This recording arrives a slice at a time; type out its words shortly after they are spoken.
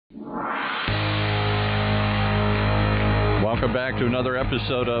Welcome back to another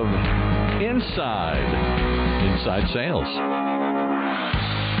episode of Inside Sales.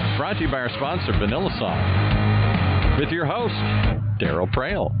 Brought to you by our sponsor, Vanilla Song, with your host, Daryl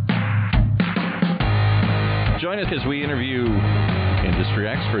Prale. Join us as we interview industry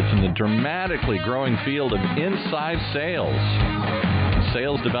experts in the dramatically growing field of inside sales and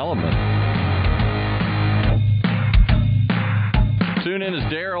sales development. Tune in as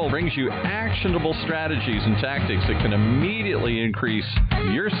Daryl brings you actionable strategies and tactics that can immediately increase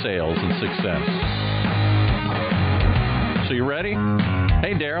your sales and success. So you ready?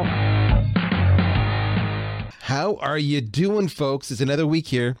 Hey, Daryl. How are you doing, folks? It's another week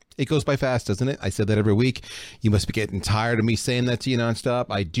here. It goes by fast, doesn't it? I said that every week. You must be getting tired of me saying that to you nonstop.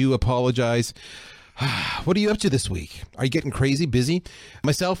 I do apologize. What are you up to this week? Are you getting crazy busy?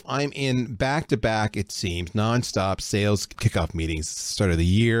 Myself, I'm in back-to-back, it seems, nonstop sales kickoff meetings. It's the start of the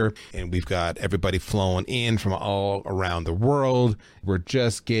year, and we've got everybody flowing in from all around the world. We're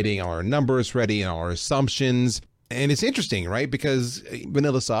just getting our numbers ready and our assumptions. And it's interesting, right? Because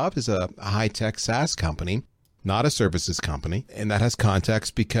VanillaSoft is a high-tech SaaS company, not a services company. And that has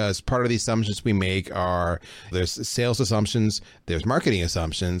context because part of the assumptions we make are there's sales assumptions, there's marketing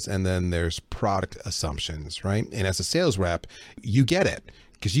assumptions, and then there's product assumptions, right? And as a sales rep, you get it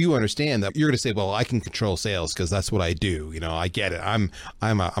because you understand that you're going to say, well, I can control sales because that's what I do. You know, I get it. I'm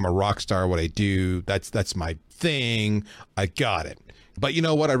a rock star. What I do, that's my thing. I got it. But you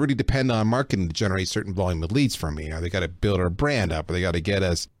know what? I really depend on marketing to generate certain volume of leads for me. They got to build our brand up, or they got to get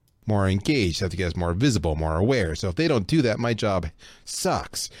us more engaged, have to get us more visible, more aware. So if they don't do that, my job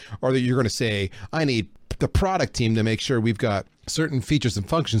sucks. Or that you're going to say, I need the product team to make sure we've got certain features and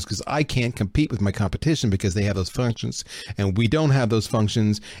functions because I can't compete with my competition because they have those functions and we don't have those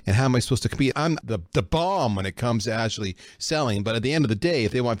functions. And how am I supposed to compete? I'm the bomb when it comes to actually selling. But at the end of the day,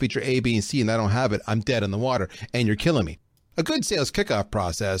 if they want feature A, B, and C and I don't have it, I'm dead in the water and you're killing me. A good sales kickoff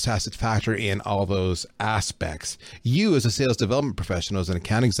process has to factor in all those aspects. You as a sales development professional, as an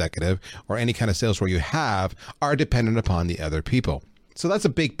account executive, or any kind of sales role you have, are dependent upon the other people. So that's a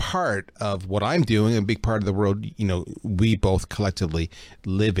big part of what I'm doing, a big part of the world, we both collectively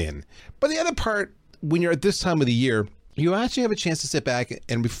live in. But the other part, when you're at this time of the year, you actually have a chance to sit back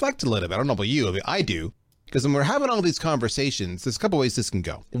and reflect a little bit. I don't know about you, I do. Because when we're having all these conversations, there's a couple ways this can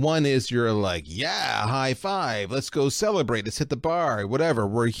go. One is you're like, yeah, high five, let's go celebrate, let's hit the bar, whatever,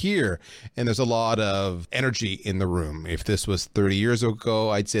 we're here. And there's a lot of energy in the room. If this was 30 years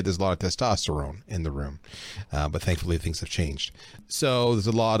ago, I'd say there's a lot of testosterone in the room. But thankfully, things have changed. So there's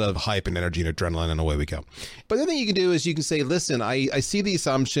a lot of hype and energy and adrenaline, and away we go. But the other thing you can do is you can say, listen, I see the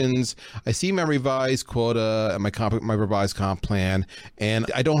assumptions, I see my revised quota and my revised comp plan,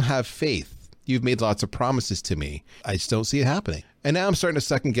 and I don't have faith. You've made lots of promises to me. I just don't see it happening. And now I'm starting to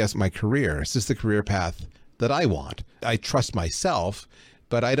second guess my career. Is this the career path that I want? I trust myself,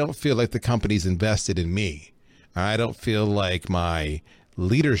 but I don't feel like the company's invested in me. I don't feel like my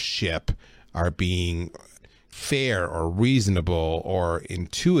leadership are being fair or reasonable or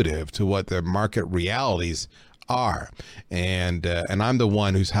intuitive to what the market realities are. And I'm the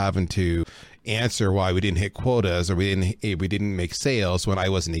one who's having to answer why we didn't hit quotas or we didn't make sales when I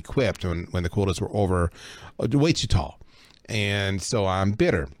wasn't equipped, when the quotas were over way too tall. And so I'm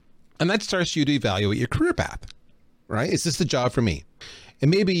bitter. And that starts you to evaluate your career path, right? Is this the job for me? And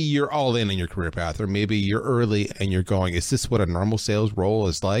maybe you're all in on your career path, or maybe you're early and you're going, is this what a normal sales role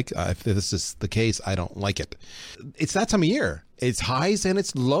is like? If this is the case, I don't like it. It's that time of year. It's highs and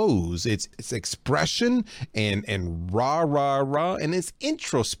it's lows. It's expression and rah, and it's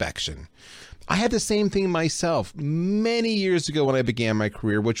introspection. I had the same thing myself many years ago when I began my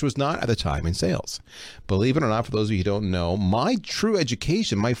career, which was not at the time in sales. Believe it or not, for those of you who don't know, my true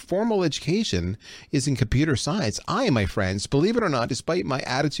education, my formal education is in computer science. I, my friends, believe it or not, despite my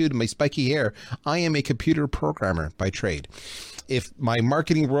attitude and my spiky hair, I am a computer programmer by trade. If my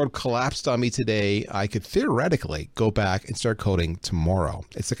marketing world collapsed on me today, I could theoretically go back and start coding tomorrow.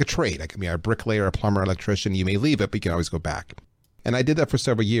 It's like a trade. I can be a bricklayer, a plumber, electrician. You may leave it, but you can always go back. And I did that for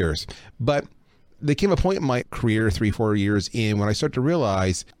several years. But there came a point in my career, 3-4 years in, when I started to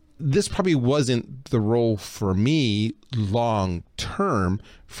realize this probably wasn't the role for me long term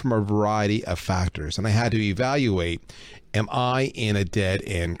from a variety of factors. And I had to evaluate, am I in a dead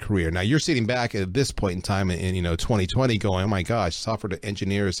end career? Now you're sitting back at this point in time in 2020 going, oh my gosh, software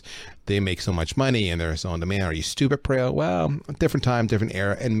engineers, they make so much money and they're so in demand. Are you stupid, Prale? Well, different time, different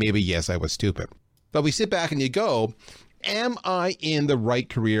era. And maybe, yes, I was stupid. But we sit back and you go, am I in the right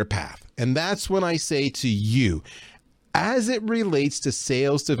career path? And that's when I say to you, as it relates to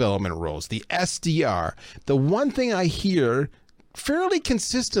sales development roles, the SDR, the one thing I hear fairly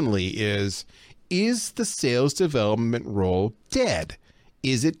consistently is is the sales development role dead?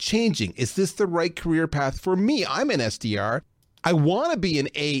 Is it changing? Is this the right career path for me? I'm an SDR. I want to be an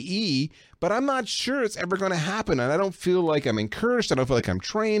AE, but I'm not sure it's ever going to happen. And I don't feel like I'm encouraged. I don't feel like I'm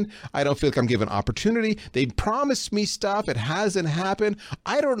trained. I don't feel like I'm given opportunity. They promised me stuff. It hasn't happened.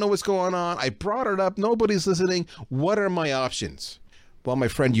 I don't know what's going on. I brought it up. Nobody's listening. What are my options? Well, my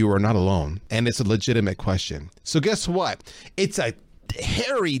friend, you are not alone. And it's a legitimate question. So guess what? It's a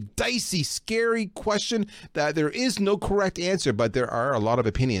hairy, dicey, scary question that there is no correct answer, but there are a lot of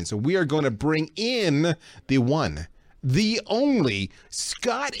opinions. So we are going to bring in the one, the only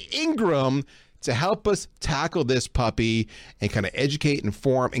Scott Ingram to help us tackle this puppy and kind of educate,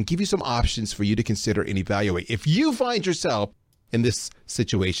 inform, and give you some options for you to consider and evaluate if you find yourself in this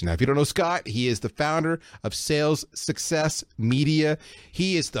situation. Now, if you don't know Scott, he is the founder of Sales Success Media.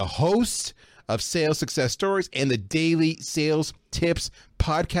 He is the host of Sales Success Stories and the Daily Sales Tips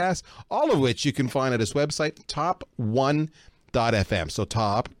podcast, all of which you can find at his website, top1.fm. So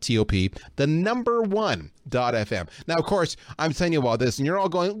top, T-O-P, the number 1.fm. Now, of course, I'm telling you all this, and you're all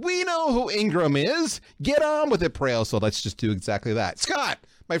going, we know who Ingram is. Get on with it, Prail. So let's just do exactly that. Scott,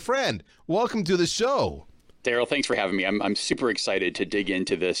 my friend, welcome to the show. Daryl, thanks for having me. I'm super excited to dig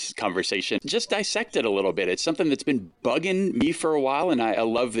into this conversation. Just dissect it a little bit. It's something that's been bugging me for a while, and I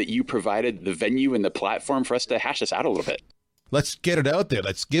love that you provided the venue and the platform for us to hash this out a little bit. Let's get it out there.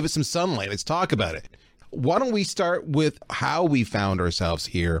 Let's give it some sunlight. Let's talk about it. Why don't we start with how we found ourselves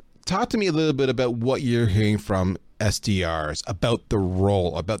here? Talk to me a little bit about what you're hearing from SDRs, about the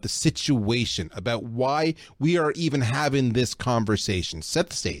role, about the situation, about why we are even having this conversation.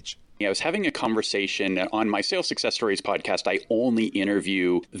 Set the stage. I was having a conversation on my Sales Success Stories podcast. I only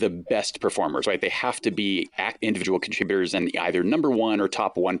interview the best performers, right? They have to be individual contributors and either number 1 or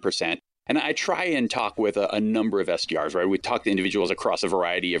top 1%. And I try and talk with a number of SDRs, right? We talk to individuals across a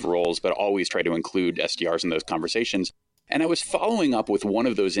variety of roles, but always try to include SDRs in those conversations. And I was following up with one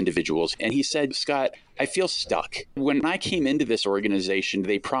of those individuals, and he said, Scott, I feel stuck. When I came into this organization,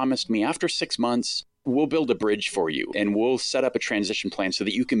 they promised me after 6 months, we'll build a bridge for you and we'll set up a transition plan so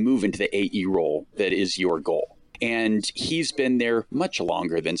that you can move into the AE role that is your goal. And he's been there much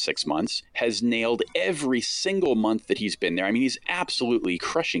longer than 6 months, has nailed every single month that he's been there. I mean, he's absolutely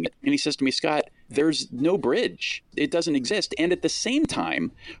crushing it. And he says to me, Scott, there's no bridge. It doesn't exist. And at the same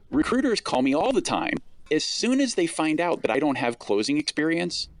time, recruiters call me all the time. As soon as they find out that I don't have closing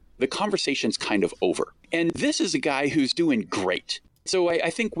experience, the conversation's kind of over. And this is a guy who's doing great. So I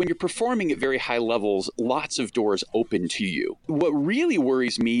think when you're performing at very high levels, lots of doors open to you. What really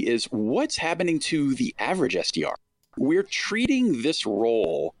worries me is what's happening to the average SDR. We're treating this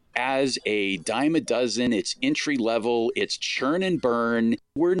role as a dime a dozen. It's entry level. It's churn and burn.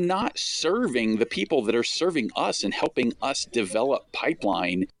 We're not serving the people that are serving us and helping us develop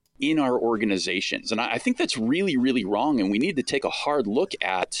pipeline in our organizations. And I think that's really, really wrong. And we need to take a hard look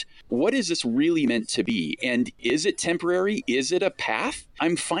at what is this really meant to be? And is it temporary? Is it a path?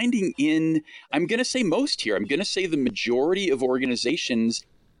 I'm finding I'm going to say most here, I'm going to say the majority of organizations,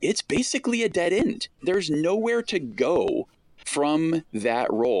 it's basically a dead end. There's nowhere to go from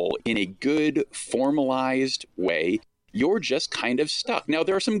that role in a good, formalized way. You're just kind of stuck. Now,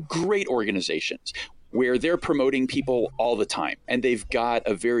 there are some great organizations where they're promoting people all the time, and they've got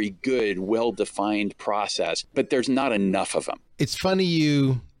a very good, well-defined process, but there's not enough of them. It's funny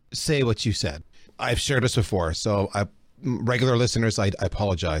you say what you said. I've shared this before, so regular listeners, I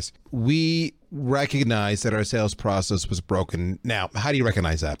apologize. We recognize that our sales process was broken. Now, how do you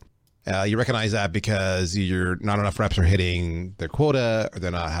recognize that? You recognize that because not enough reps are hitting their quota, or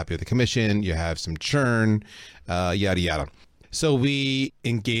they're not happy with the commission, you have some churn, yada, yada. So we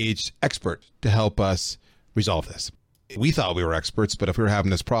engaged experts to help us resolve this. We thought we were experts, but if we were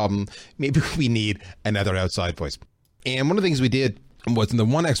having this problem, maybe we need another outside voice. And one of the things we did was the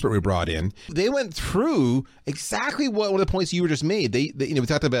one expert we brought in, they went through exactly one of the points you were just made. They we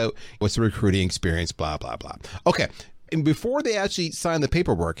talked about what's the recruiting experience, blah, blah, blah. Okay. And before they actually sign the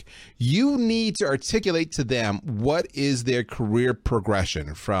paperwork, you need to articulate to them what is their career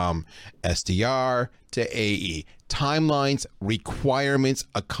progression from SDR to AE, timelines, requirements,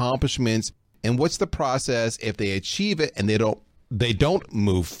 accomplishments, and what's the process if they achieve it and they don't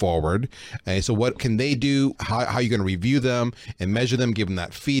move forward. And so what can they do? How are you going to review them and measure them, give them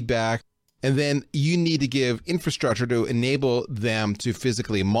that feedback? And then you need to give infrastructure to enable them to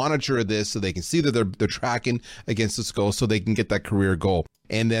physically monitor this so they can see that they're tracking against this goal so they can get that career goal.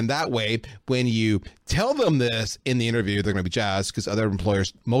 And then that way, when you tell them this in the interview, they're going to be jazzed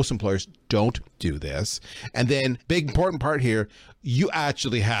because most employers don't do this. And then big important part here, you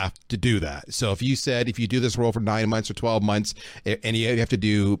actually have to do that. So if you do this role for 9 months or 12 months and you have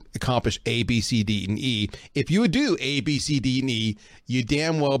to accomplish A, B, C, D, and E, if you would do A, B, C, D, and E, you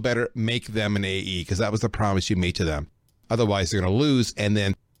damn well better make them an AE because that was the promise you made to them. Otherwise, they're going to lose. And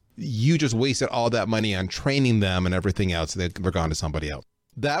then you just wasted all that money on training them and everything else. They're gone to somebody else.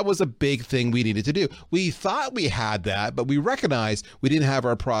 That was a big thing we needed to do. We thought we had that, but we recognized we didn't have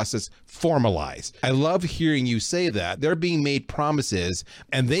our process formalized. I love hearing you say that. They're being made promises,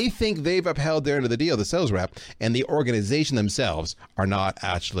 and they think they've upheld their end of the deal, the sales rep, and the organization themselves are not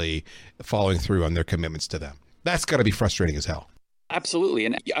actually following through on their commitments to them. That's got to be frustrating as hell. Absolutely.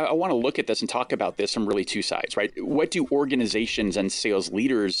 And I want to look at this and talk about this from really two sides, right? What do organizations and sales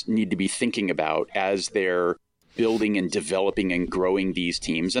leaders need to be thinking about as they're building and developing and growing these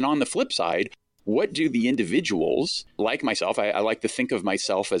teams? And on the flip side, what do the individuals like myself, I like to think of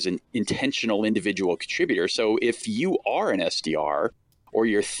myself as an intentional individual contributor. So if you are an SDR or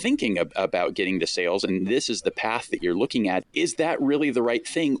you're thinking about getting to sales and this is the path that you're looking at, is that really the right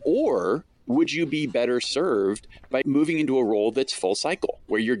thing? Or would you be better served by moving into a role that's full cycle,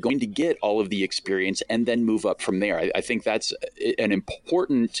 where you're going to get all of the experience and then move up from there? I think that's an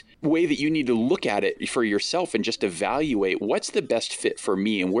important way that you need to look at it for yourself and just evaluate what's the best fit for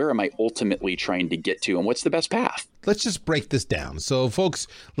me and where am I ultimately trying to get to and what's the best path. Let's just break this down. So folks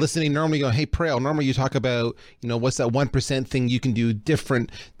listening normally go, hey, Prale, normally you talk about, what's that 1% thing you can do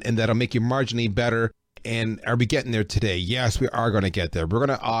different and that'll make you marginally better. And are we getting there today? Yes, we are going to get there. We're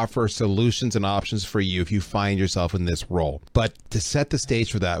going to offer solutions and options for you if you find yourself in this role. But to set the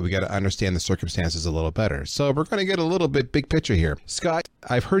stage for that, we got to understand the circumstances a little better. So we're going to get a little bit big picture here. Scott,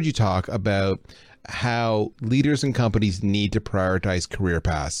 I've heard you talk about how leaders and companies need to prioritize career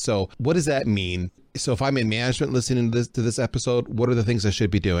paths. So what does that mean? So if I'm in management listening to this episode, what are the things I should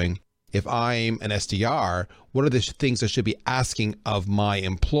be doing? If I'm an SDR, what are the things I should be asking of my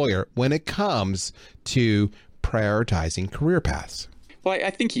employer when it comes to prioritizing career paths? Well, I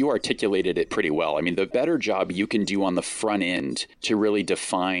think you articulated it pretty well. I mean, the better job you can do on the front end to really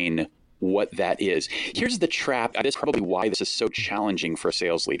define what that is. Here's the trap. That is probably why this is so challenging for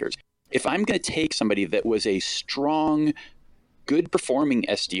sales leaders. If I'm going to take somebody that was a strong, good performing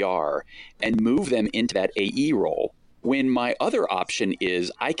SDR and move them into that AE role, when my other option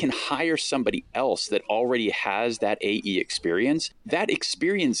is I can hire somebody else that already has that AE experience, that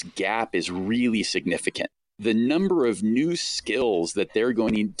experience gap is really significant. The number of new skills that they're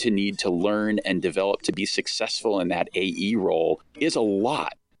going to need to learn and develop to be successful in that AE role is a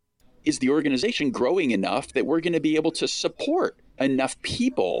lot. Is the organization growing enough that we're going to be able to support enough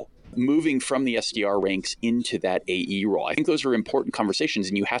people moving from the SDR ranks into that AE role? I think those are important conversations,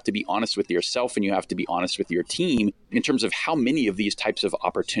 and you have to be honest with yourself and you have to be honest with your team in terms of how many of these types of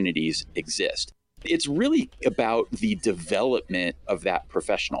opportunities exist. It's really about the development of that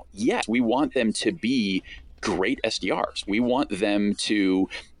professional. Yes, we want them to be great SDRs. We want them to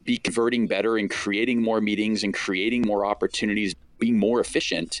be converting better and creating more meetings and creating more opportunities, being more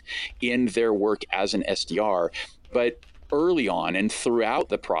efficient in their work as an SDR. But early on and throughout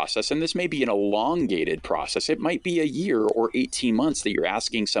the process, and this may be an elongated process, it might be a year or 18 months that you're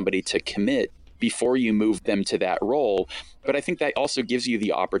asking somebody to commit before you move them to that role. But I think that also gives you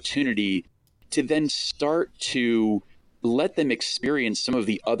the opportunity to then start to let them experience some of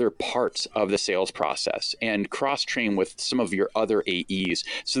the other parts of the sales process and cross-train with some of your other AEs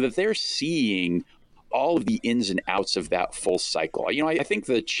so that they're seeing all of the ins and outs of that full cycle. I think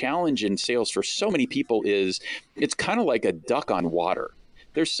the challenge in sales for so many people is it's kind of like a duck on water.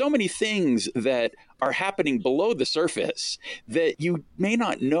 There's so many things that are happening below the surface that you may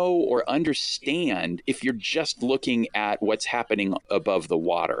not know or understand if you're just looking at what's happening above the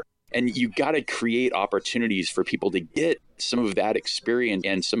water. And you got to create opportunities for people to get some of that experience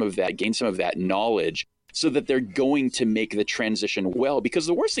and gain some of that knowledge so that they're going to make the transition well. Because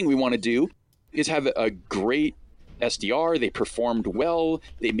the worst thing we want to do is have a great SDR, they performed well,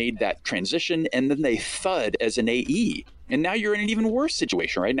 they made that transition, and then they thud as an AE. And now you're in an even worse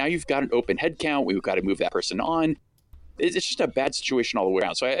situation, right? Now you've got an open headcount, we've got to move that person on. It's just a bad situation all the way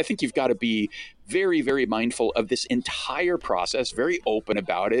around. So I think you've got to be very, very mindful of this entire process, very open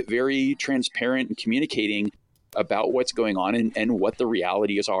about it, very transparent and communicating about what's going on and what the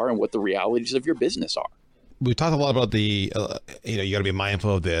realities are and what the realities of your business are. We talked a lot about the, you got to be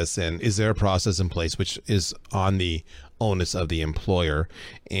mindful of this. And is there a process in place which is on the onus of the employer?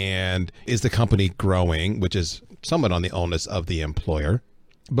 And is the company growing, which is somewhat on the onus of the employer?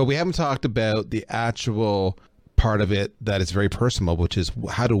 But we haven't talked about the actual part of it that is very personal, which is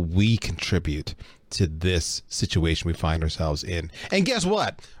how do we contribute to this situation we find ourselves in? And guess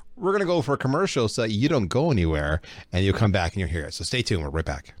what? We're going to go for a commercial so that you don't go anywhere and you'll come back and you'll hear it. So stay tuned. We're right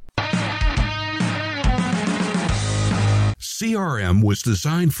back. CRM was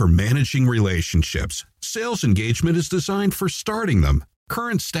designed for managing relationships. Sales engagement is designed for starting them.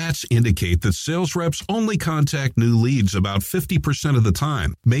 Current stats indicate that sales reps only contact new leads about 50% of the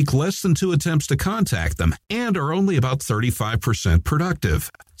time, make less than 2 attempts to contact them, and are only about 35% productive.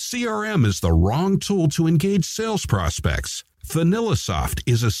 CRM is the wrong tool to engage sales prospects. VanillaSoft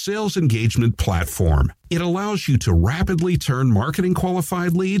is a sales engagement platform. It allows you to rapidly turn marketing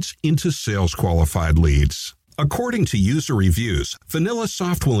qualified leads into sales qualified leads. According to user reviews,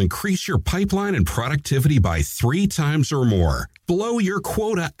 VanillaSoft will increase your pipeline and productivity by 3 times or more. Blow your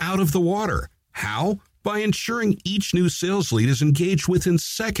quota out of the water. How? By ensuring each new sales lead is engaged within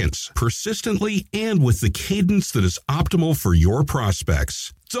seconds, persistently, and with the cadence that is optimal for your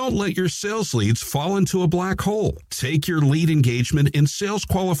prospects. Don't let your sales leads fall into a black hole. Take your lead engagement and sales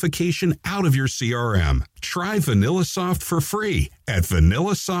qualification out of your CRM. Try VanillaSoft for free at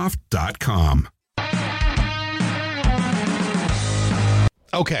vanillasoft.com.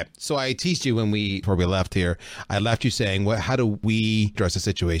 Okay, so I teased you before we left here. I left you saying, how do we address the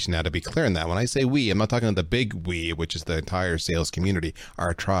situation? Now, to be clear on that, when I say we, I'm not talking about the big we, which is the entire sales community,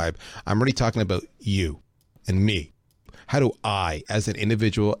 our tribe. I'm really talking about you and me. How do I, as an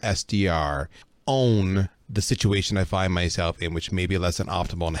individual SDR, own the situation I find myself in, which may be less than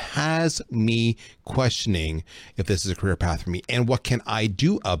optimal and has me questioning if this is a career path for me, and what can I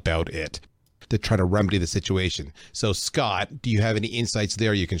do about it to try to remedy the situation? So, Scott, do you have any insights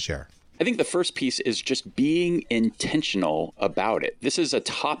there you can share? I think the first piece is just being intentional about it. This is a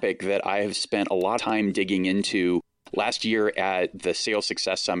topic that I have spent a lot of time digging into. Last year at the Sales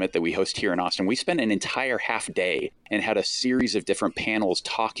Success Summit that we host here in Austin, we spent an entire half day and had a series of different panels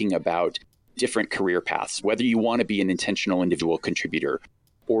talking about different career paths, whether you want to be an intentional individual contributor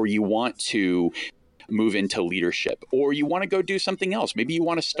or you want to move into leadership, or you want to go do something else. Maybe you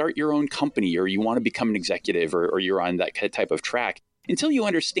want to start your own company, or you want to become an executive, or you're on that type of track. Until you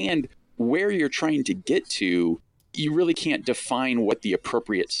understand where you're trying to get to, you really can't define what the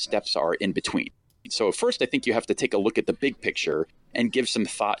appropriate steps are in between. So first, I think you have to take a look at the big picture and give some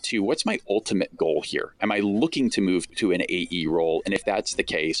thought to what's my ultimate goal here? Am I looking to move to an AE role? And if that's the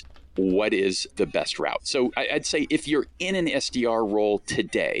case, what is the best route? So I'd say if you're in an SDR role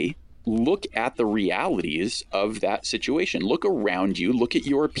today, look at the realities of that situation. Look around you. Look at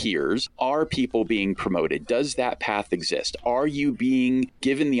your peers. Are people being promoted? Does that path exist? Are you being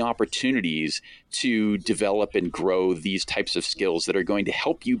given the opportunities to develop and grow these types of skills that are going to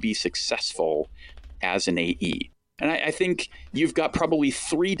help you be successful as an AE? And I think you've got probably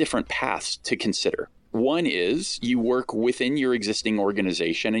 3 different paths to consider. One is you work within your existing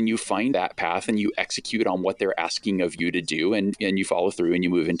organization and you find that path and you execute on what they're asking of you to do, and you follow through and you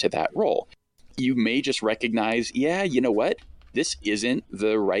move into that role. You may just recognize, yeah, you know what? This isn't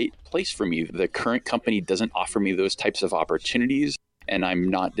the right place for me. The current company doesn't offer me those types of opportunities and I'm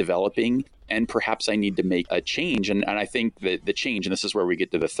not developing, and perhaps I need to make a change. And I think that the change, and this is where we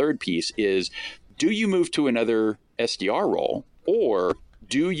get to the third piece, is do you move to another SDR role, or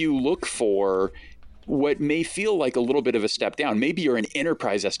do you look for what may feel like a little bit of a step down? Maybe you're an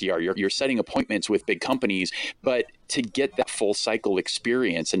enterprise SDR, you're setting appointments with big companies, but to get that full cycle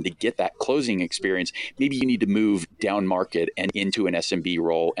experience and to get that closing experience, maybe you need to move down market and into an SMB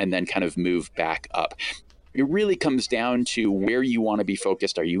role and then kind of move back up. It really comes down to where you want to be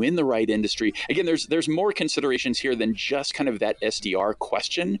focused. Are you in the right industry? Again, there's more considerations here than just kind of that SDR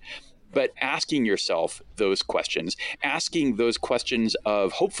question. But asking yourself those questions, asking those questions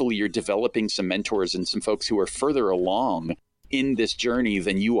of hopefully you're developing some mentors and some folks who are further along in this journey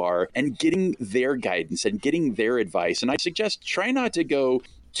than you are, and getting their guidance and getting their advice. And I suggest try not to go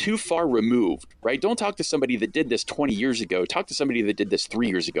too far removed, right? Don't talk to somebody that did this 20 years ago. Talk to somebody that did this 3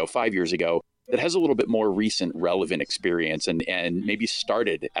 years ago, 5 years ago, that has a little bit more recent relevant experience and maybe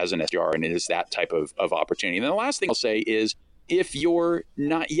started as an SDR and it is that type of opportunity. And then the last thing I'll say is, if you're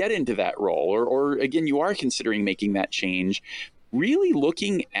not yet into that role, or again, you are considering making that change, really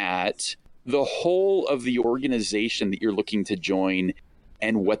looking at the whole of the organization that you're looking to join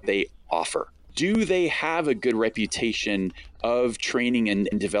and what they offer. Do they have a good reputation of training and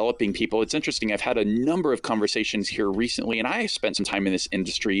developing people? It's interesting. I've had a number of conversations here recently, and I spent some time in this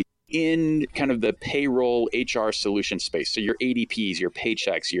industry in kind of the payroll HR solution space. So your ADPs, your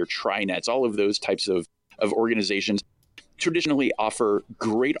Paychecks, your Trinets, all of those types of organizations. traditionally offer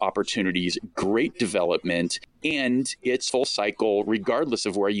great opportunities, great development, and it's full cycle regardless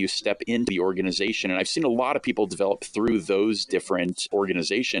of where you step into the organization. And I've seen a lot of people develop through those different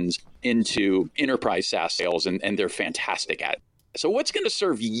organizations into enterprise SaaS sales, and they're fantastic at it. So what's going to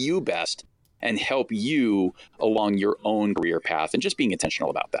serve you best and help you along your own career path, and just being intentional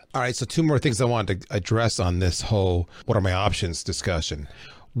about that? All right, so 2 more things I wanted to address on this whole what are my options discussion.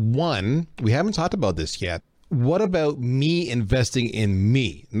 One, we haven't talked about this yet. What about me investing in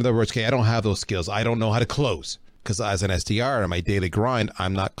me? In other words, okay, I don't have those skills. I don't know how to close because as an SDR in my daily grind,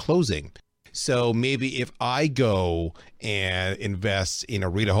 I'm not closing. So maybe if I go and invest,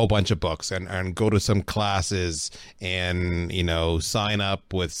 read a whole bunch of books and go to some classes and, sign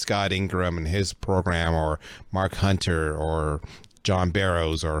up with Scott Ingram and his program, or Mark Hunter or John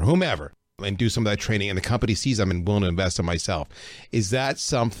Barrows or whomever, and do some of that training, and the company sees I'm willing to invest in myself. Is that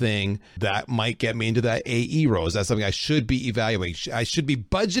something that might get me into that AE role? Is that something I should be evaluating? I should be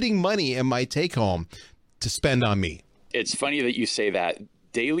budgeting money in my take home to spend on me. It's funny that you say that.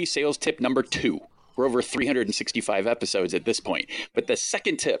 Daily sales tip number 2. We're over 365 episodes at this point. But the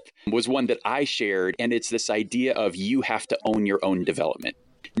second tip was one that I shared, and it's this idea of you have to own your own development.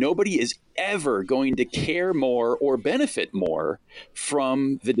 Nobody is ever going to care more or benefit more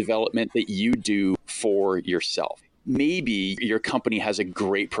from the development that you do for yourself. Maybe your company has a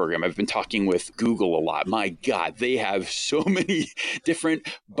great program. I've been talking with Google a lot. My God, they have so many different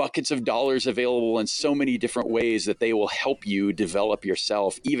buckets of dollars available in so many different ways that they will help you develop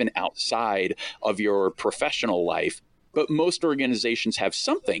yourself even outside of your professional life. But most organizations have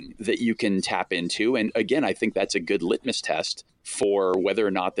something that you can tap into. And again, I think that's a good litmus test for whether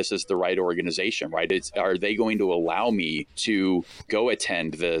or not this is the right organization, right? Are they going to allow me to go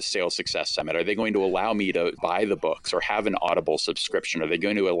attend the Sales Success Summit? Are they going to allow me to buy the books or have an Audible subscription? Are they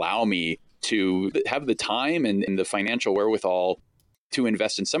going to allow me to have the time and the financial wherewithal to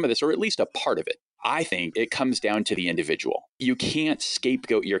invest in some of this, or at least a part of it? I think it comes down to the individual. You can't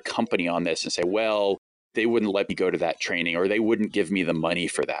scapegoat your company on this and say, well, they wouldn't let me go to that training, or they wouldn't give me the money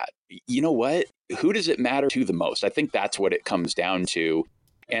for that. You know what? Who does it matter to the most? I think that's what it comes down to.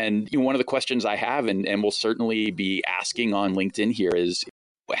 And one of the questions I have, and will certainly be asking on LinkedIn here, is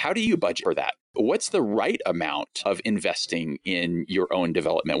how do you budget for that? What's the right amount of investing in your own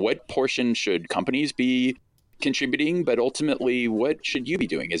development? What portion should companies be contributing? But ultimately, what should you be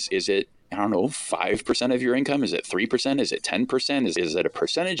doing? Is it, 5% of your income? Is it 3%? Is it 10%? Is it a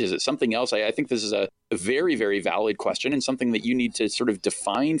percentage? Is it something else? I think this is a very, very valid question, and something that you need to sort of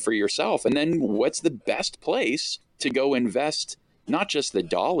define for yourself. And then what's the best place to go invest, not just the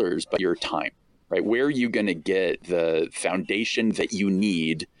dollars, but your time, right? Where are you going to get the foundation that you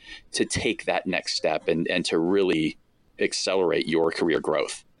need to take that next step and to really accelerate your career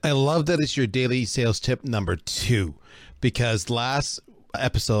growth? I love that it's your daily sales tip number 2, because last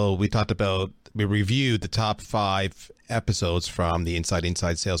episode we reviewed the top 5 episodes from the Inside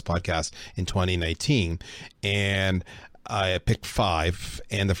Sales podcast in 2019, and I picked 5,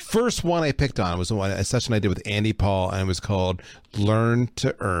 and the first one I picked on was a session I did with Andy Paul, and it was called Learn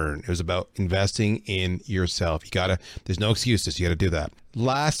to Earn. It was about investing in yourself. There's no excuses. You got to do that.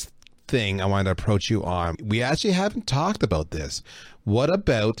 Last thing I wanted to approach you on, we actually haven't talked about this. What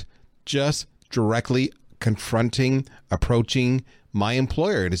about just directly approaching my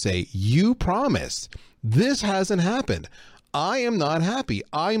employer to say, you promised, this hasn't happened. I am not happy.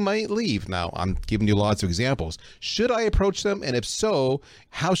 I might leave. Now, I'm giving you lots of examples. Should I approach them? And if so,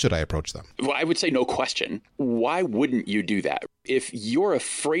 how should I approach them? Well, I would say no question. Why wouldn't you do that? If you're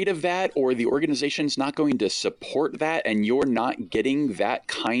afraid of that, or the organization's not going to support that, and you're not getting that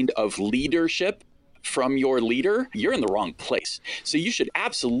kind of leadership from your leader, you're in the wrong place. So you should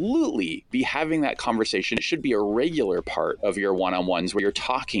absolutely be having that conversation. It should be a regular part of your one-on-ones where you're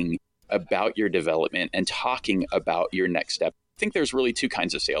talking about your development and talking about your next step. I think there's really 2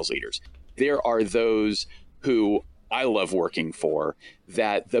 kinds of sales leaders. There are those who I love working for,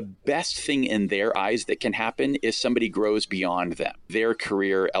 that the best thing in their eyes that can happen is somebody grows beyond them. Their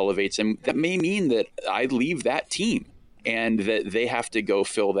career elevates, and that may mean that I leave that team and that they have to go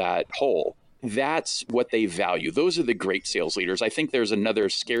fill that hole. That's what they value. Those are the great sales leaders. I think there's another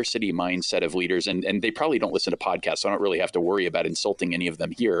scarcity mindset of leaders, and they probably don't listen to podcasts, so I don't really have to worry about insulting any of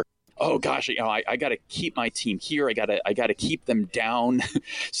them here. Oh gosh, I got to keep my team here. I got to keep them down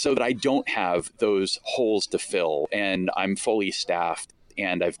so that I don't have those holes to fill, and I'm fully staffed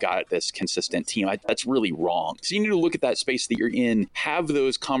and I've got this consistent team. That's really wrong. So you need to look at that space that you're in, have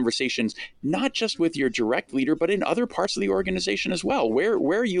those conversations, not just with your direct leader, but in other parts of the organization as well. Where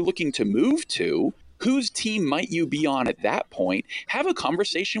are you looking to move to? whose team might you be on at that point? Have a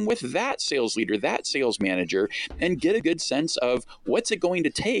conversation with that sales leader, that sales manager, and get a good sense of what's it going to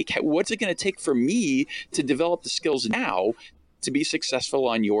take? What's it going to take for me to develop the skills now to be successful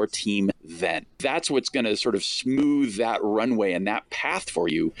on your team then? That's what's going to sort of smooth that runway and that path for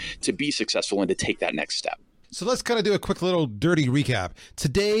you to be successful and to take that next step. So let's kind of do a quick little dirty recap.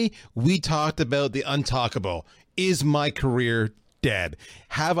 Today, we talked about the untalkable. Is my career dead?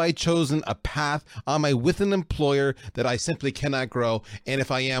 Have I chosen a path? Am I with an employer that I simply cannot grow? And if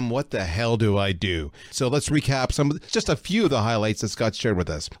I am, what the hell do I do? So let's recap just a few of the highlights that Scott shared with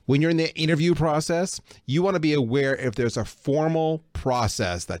us. When you're in the interview process, you want to be aware if there's a formal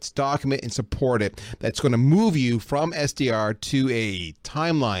process that's documented and supported that's going to move you from SDR to AE.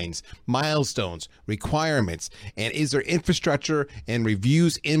 Timelines, milestones, requirements, and is there infrastructure and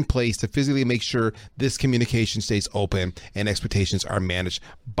reviews in place to physically make sure this communication stays open and expectations are managed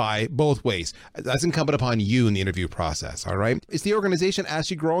by both ways. That's incumbent upon you in the interview process, all right? Is the organization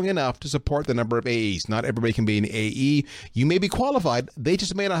actually growing enough to support the number of AEs? Not everybody can be an AE. You may be qualified, they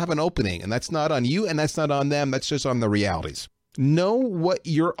just may not have an opening, and that's not on you and that's not on them, that's just on the realities. Know what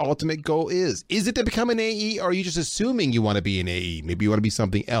your ultimate goal is. Is it to become an AE, or are you just assuming you want to be an AE? Maybe you want to be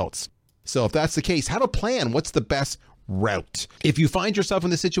something else. So if that's the case, have a plan. What's the best route? If you find yourself in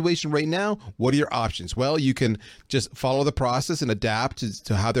this situation right now, what are your options? Well, you can just follow the process and adapt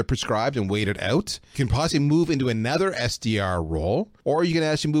to how they're prescribed and wait it out. You can possibly move into another SDR role, or you can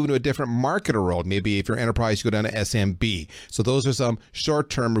actually move into a different marketer role. Maybe if you're enterprise, you go down to SMB. So those are some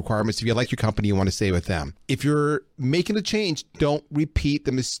short-term requirements. If you like your company, you want to stay with them. If you're making a change, don't repeat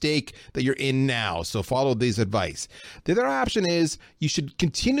the mistake that you're in now. So follow this advice. The other option is you should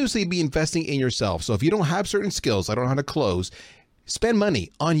continuously be investing in yourself. So if you don't have certain skills, I don't know how to close, spend money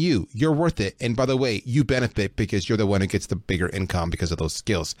on you. You're worth it. And by the way, you benefit because you're the one who gets the bigger income because of those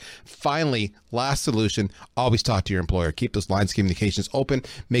skills. Finally, last solution, always talk to your employer. Keep those lines of communications open.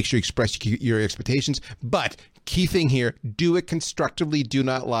 Make sure you express your expectations. But key thing here, do it constructively. Do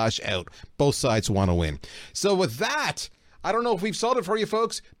not lash out. Both sides want to win. So with that, I don't know if we've solved it for you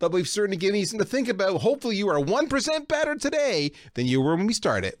folks, but we've certainly given you something to think about. Hopefully you are 1% better today than you were when we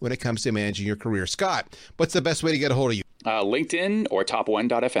started when it comes to managing your career. Scott, what's the best way to get a hold of you? LinkedIn or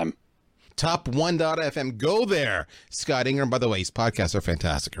top1.fm. Top1.fm. Go there. Scott Ingram, by the way, his podcasts are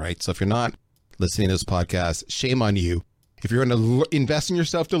fantastic, right? So if you're not listening to this podcast, shame on you. If you're going to invest in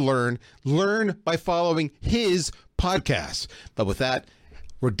yourself to learn by following his podcast. But with that,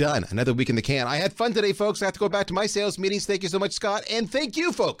 we're done. Another week in the can. I had fun today, folks. I have to go back to my sales meetings. Thank you so much, Scott. And thank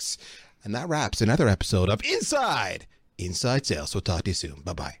you, folks. And that wraps another episode of Inside Sales. So talk to you soon.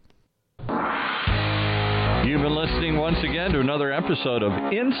 Bye-bye. You've been listening once again to another episode of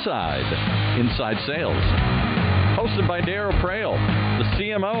Inside Sales, hosted by Darryl Prale, the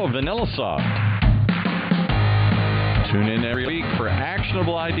CMO of VanillaSoft. Tune in every week for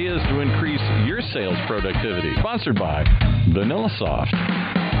actionable ideas to increase your sales productivity. Sponsored by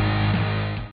VanillaSoft.